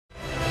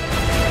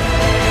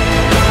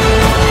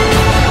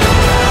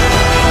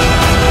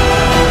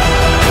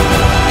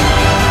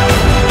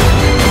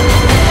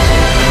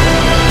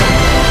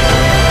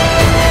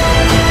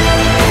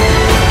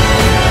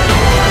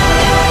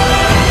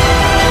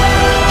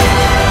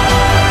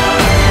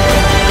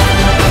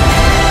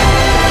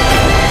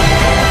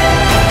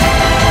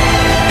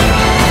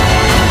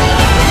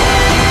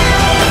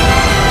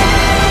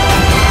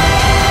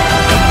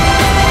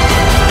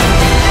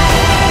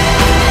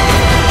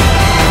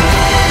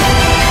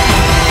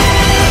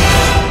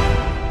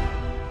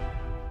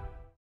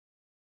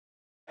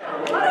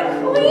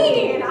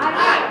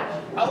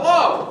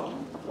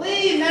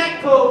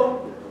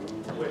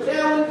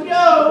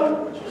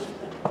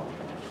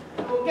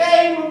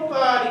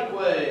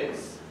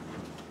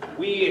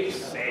We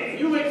accept.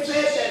 You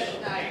accept,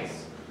 that's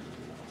nice.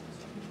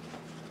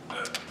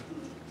 What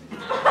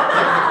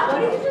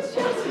did you just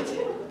choose to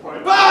do?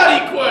 Body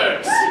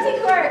quirks! Body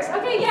quirks.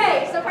 Okay,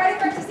 yay. So party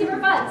quirks is super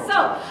fun.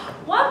 So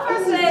one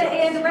person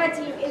in the red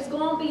team is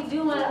going to be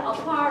doing a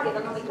party.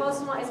 They're going to be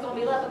posting one. It's going to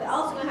be lit, but they're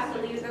also going to have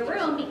to leave the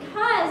room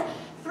because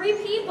 3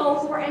 people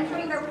who are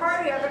entering their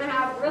party are going to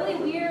have really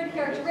weird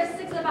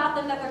characteristics about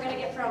them that they're going to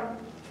get from,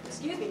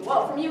 excuse me,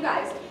 whoa, from you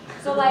guys.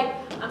 So like,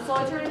 I'm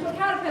slowly turning into a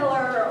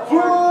caterpillar or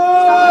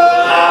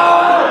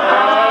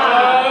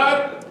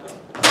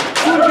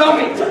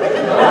Gummy!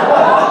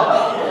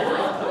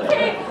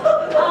 okay.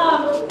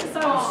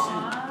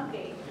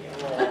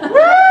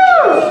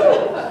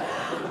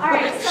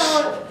 Alright, so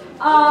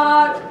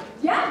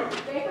yeah,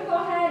 they can go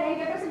ahead and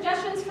get their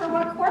suggestions for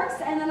what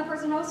quirks, and then the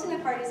person hosting the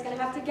party is going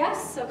to have to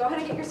guess. So go ahead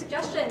and get your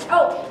suggestions.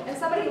 Oh, and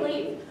somebody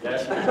leave.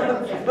 Yes. Bye.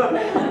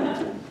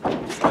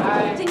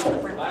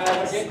 Bye.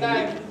 Have a good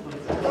night.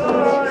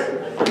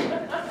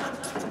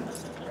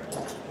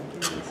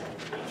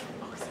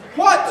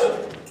 What,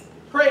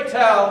 pray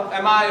tell,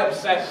 am I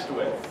obsessed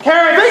with?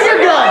 Carrots! Finger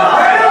gun!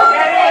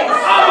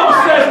 I'm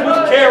obsessed with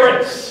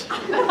carrots!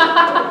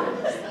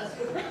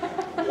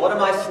 What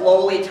am I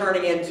slowly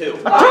turning into? A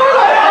toilet!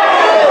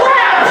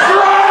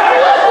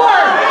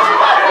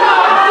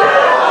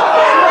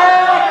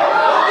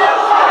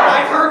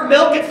 I've heard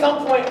milk at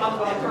some point. I'm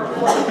going to turn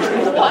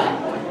what?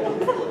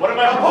 What am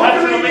I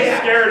perpetually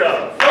scared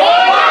of?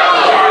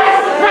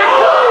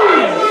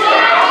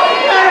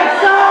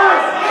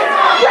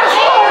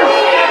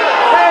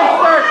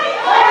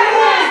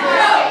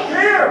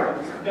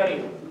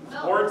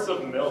 Quarts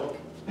of milk.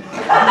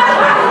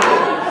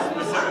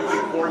 Specifically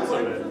quarts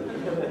of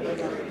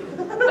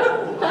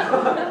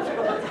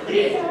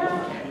it.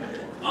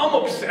 I'm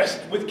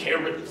obsessed with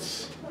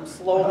carrots. I'm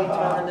slowly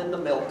turning into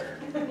milk.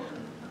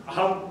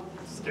 I'm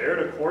scared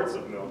of quarts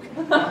of milk.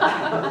 All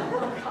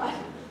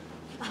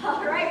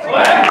right.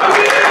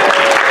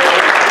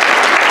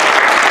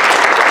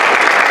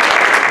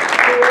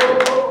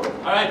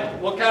 All right,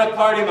 what kind of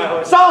party am I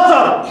hosting?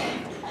 Salsa!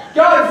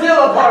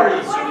 Godzilla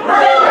parties.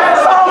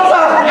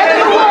 Salsa!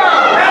 End of the world!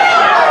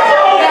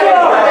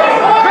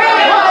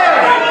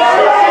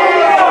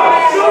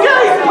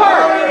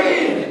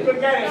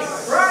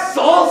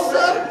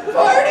 Salsa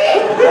party?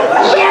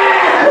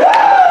 Yeah!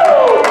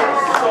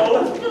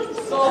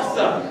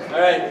 Salsa.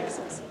 All right.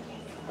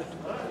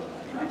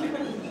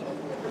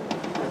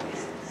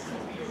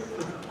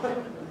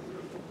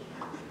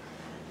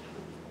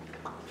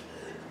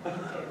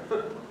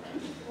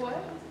 What?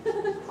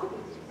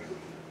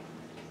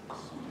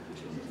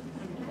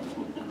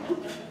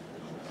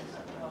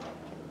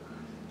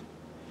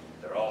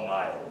 They're all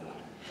mild.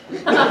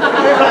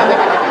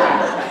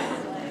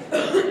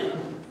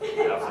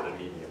 Now for the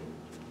medium.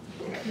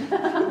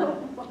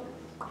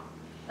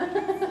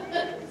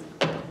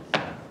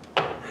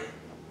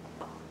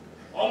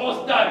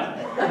 Almost done.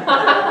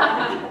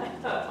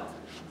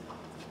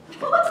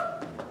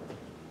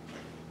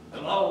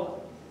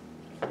 Hello.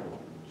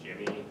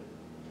 Jimmy.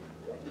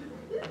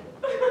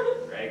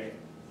 Greg.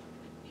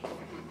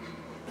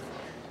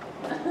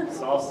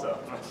 Salsa.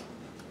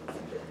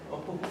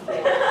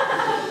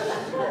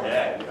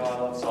 Yeah, you know I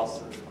love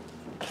salsa.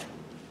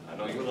 I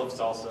know you love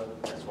salsa.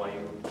 That's why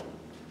you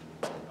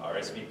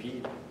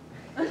RSVP'd.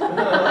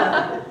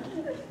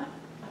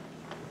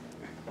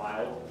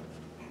 Mild.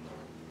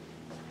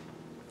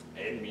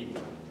 And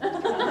medium.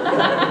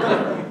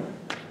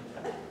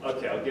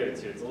 Okay, I'll give it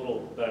to you. It's a little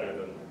better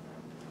than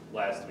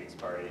last week's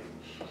party.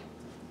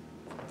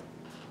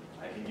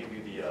 I can give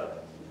you the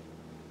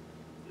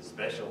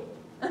special.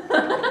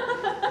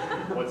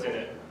 What's in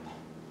it?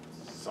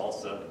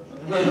 Salsa.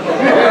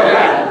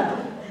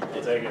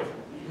 I'll take it.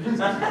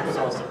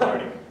 Salsa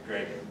party.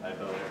 Great. I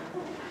feel it.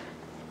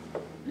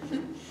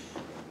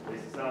 At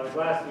least it's not like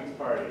last week's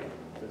party.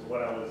 It's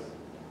what I was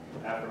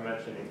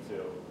aforementioning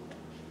too.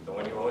 The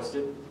one you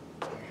hosted?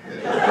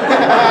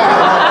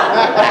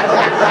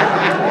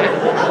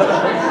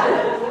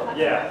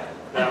 Yeah,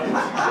 that was.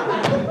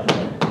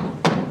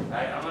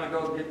 Alright, I'm gonna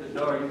go get the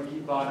door. You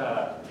keep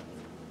on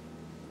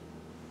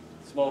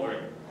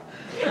smoldering.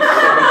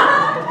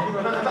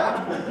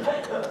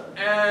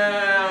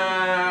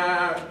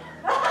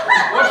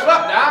 What's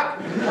up, Doc?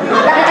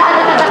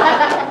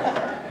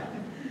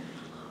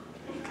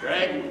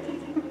 Greg?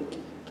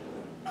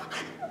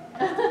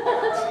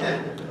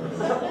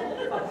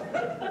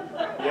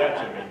 Yeah,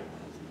 Jimmy.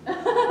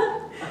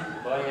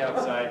 Buddy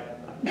outside.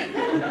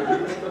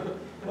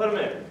 Let him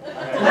in. We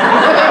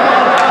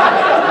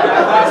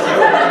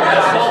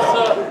got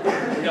salsa,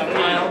 we got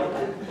mild,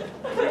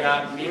 we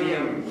got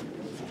medium.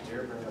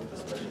 Here, bring up the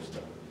special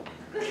stuff.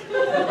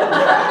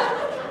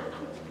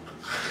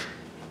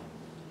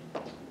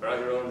 Brought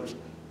your own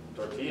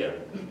tortilla.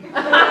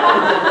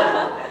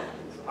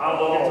 I'll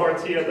look at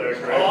tortilla there,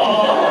 Greg.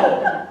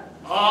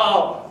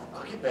 Oh!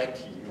 I'll get back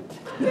to you.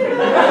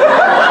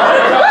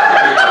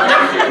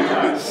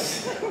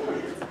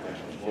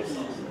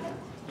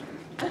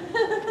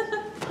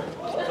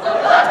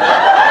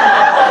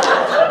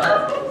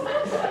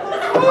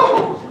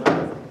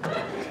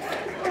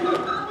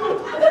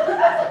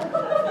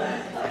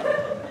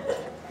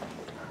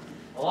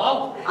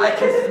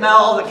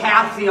 well, the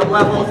calcium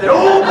levels, and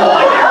oh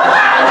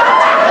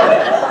boy!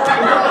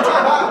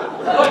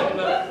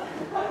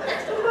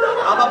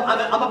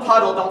 I'm a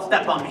puddle, don't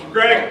step on me.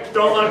 Greg,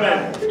 don't let him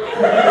in.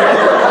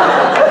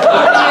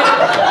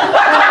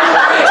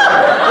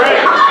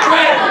 Greg!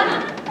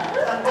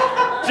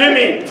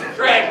 Jimmy!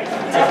 Greg!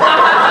 He's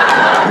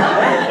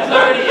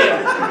already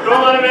in.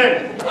 Don't let him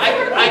in.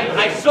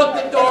 I shut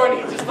the door and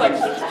he just like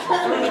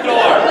through the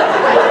door.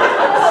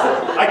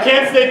 I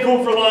can't stay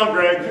cool for long,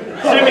 Greg.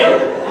 Jimmy!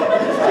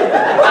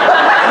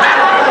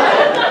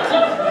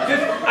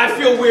 I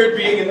feel weird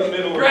being in the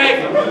middle. Greg!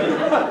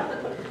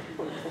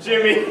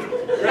 Jimmy!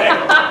 Greg!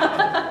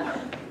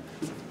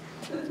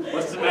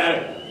 What's the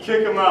matter?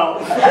 Kick him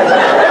out.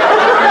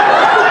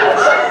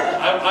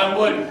 I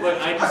would, but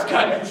I just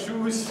got new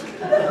shoes.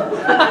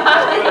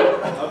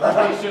 I'm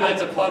pretty sure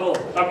that's a puddle.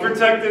 I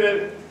protected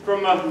it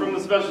from the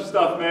special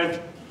stuff, man.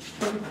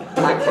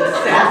 I can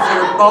sense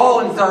your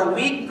bones are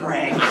weak,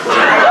 Greg.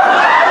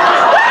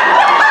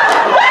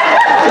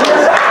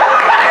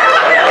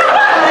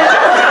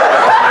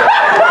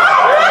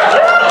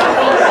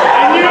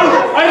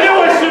 I knew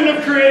I shouldn't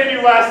have created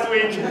you last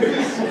week.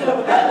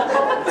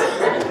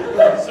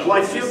 So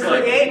What you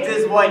create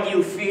is what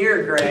you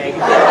fear, Greg.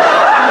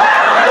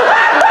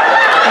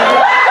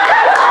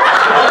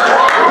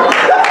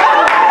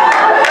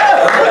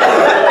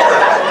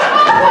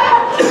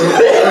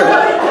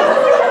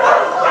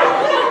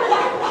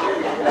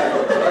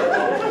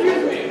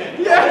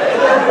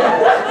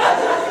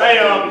 Hey,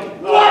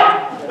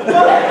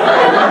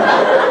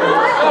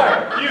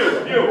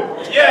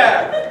 you.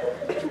 Yeah.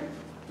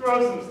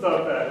 Throw some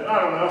stuff at it. I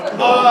don't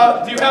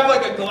know. Do you have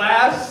like a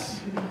glass?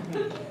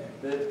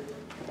 the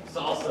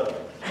salsa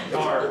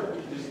jar.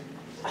 Just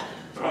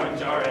throw a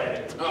jar at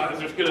it. Oh, that's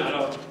just good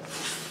enough.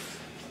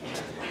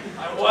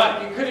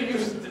 What? You could have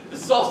used the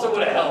salsa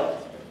would have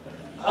helped.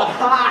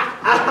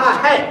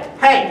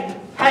 Hey!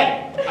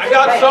 I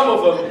got some of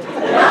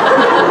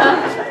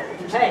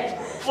them. Hey!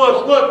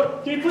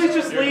 Look, can you please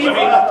just leave?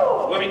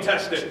 Let me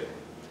test it.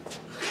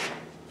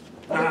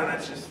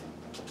 That's just...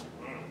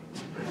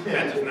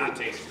 that does not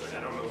taste good.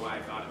 I don't know why I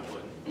thought it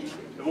would.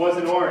 It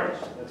wasn't orange,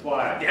 that's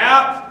why.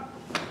 Yeah!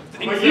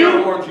 Things But that you-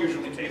 are orange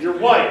usually taste You're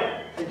good. white.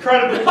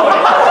 Incredibly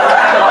white.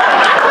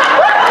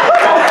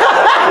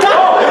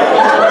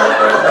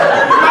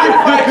 Mind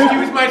if I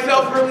excuse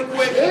myself really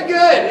quick? You're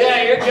good.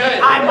 Yeah, you're good.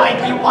 I might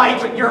be white,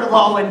 but you're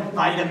low in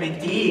vitamin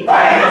D,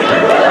 Greg.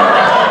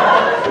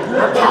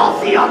 Your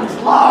calcium's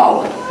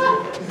low.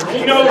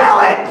 He knows,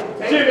 Smell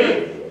it.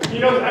 Jimmy, he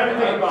knows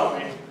everything about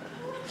me.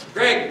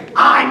 Greg.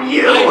 I'm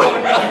you. I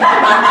don't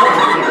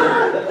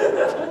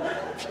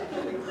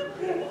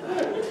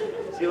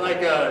know. Is he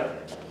like a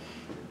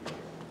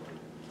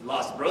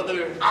lost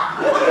brother? He's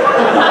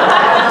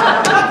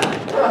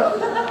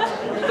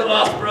the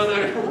lost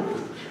brother. Is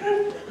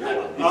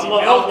he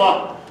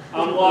milk?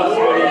 I'm lost.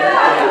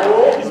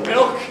 He's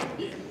milk.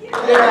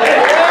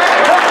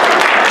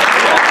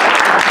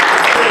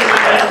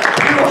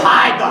 You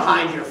hide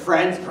behind your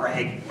friends,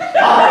 Greg.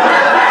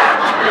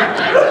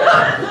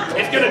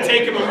 It's gonna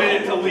take him a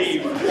minute to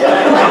leave. My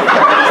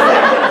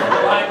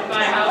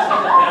house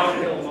has a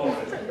downhill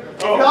moment.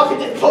 If y'all could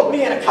just put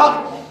me in a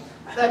cup,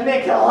 that'd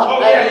make it a lot Oh,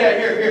 better. yeah,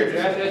 here.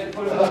 Just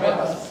put it on.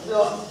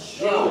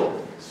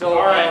 So,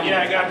 All right,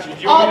 yeah, I got you.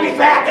 Do you I'll want me be to-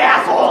 back,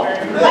 asshole.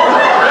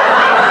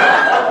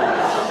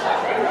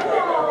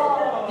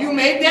 You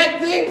made that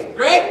thing,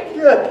 Greg?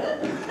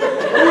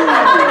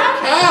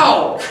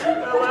 Cow!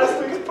 At last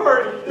week's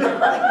party.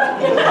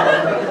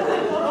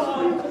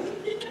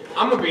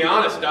 I'm gonna be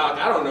honest, Doc.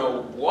 I don't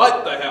know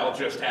what the hell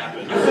just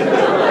happened. The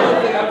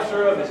only thing I'm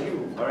sure of is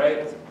you, all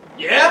right?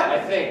 Yeah? I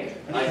think.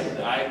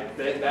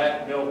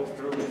 That milk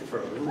threw me for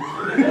a loop.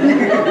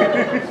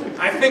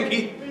 I think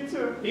he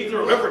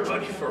threw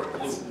everybody for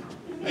a loop.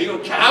 Are you a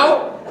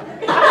cow?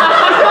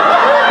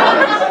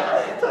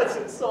 That's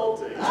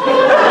insulting.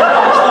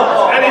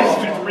 That is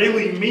just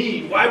really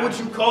mean. Why would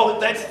you call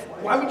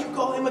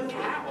him a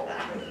cow?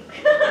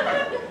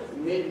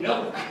 You made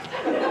milk.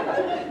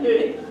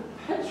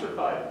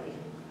 Petrified me.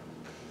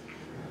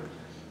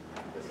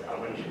 I'm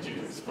gonna need you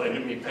to explain to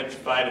me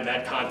petrified in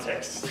that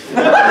context.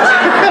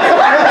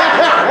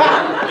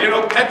 You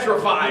know,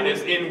 petrified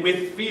is in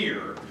with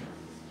fear.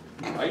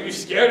 Are you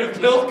scared of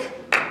milk?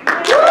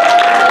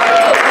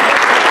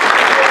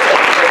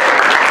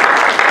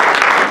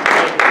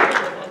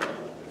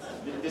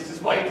 This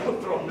is why you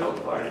don't throw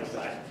milk parties.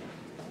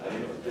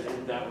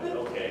 That was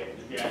okay.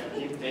 Yeah,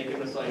 keep taking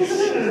the special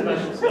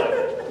stuff.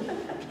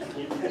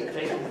 Keep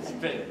taking the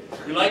spin.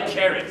 You like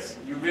carrots.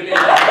 You really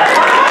like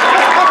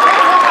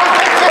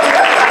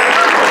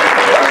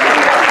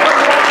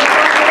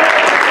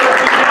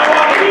Now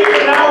I'm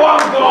here, now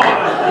I'm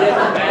gone.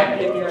 Get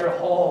back in your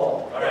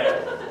hole. All right.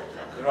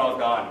 They're all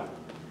gone.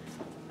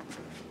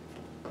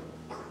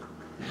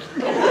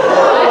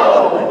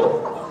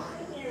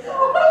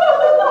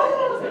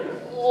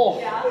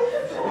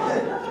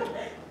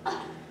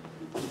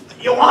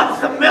 You want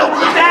some milk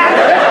with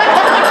that?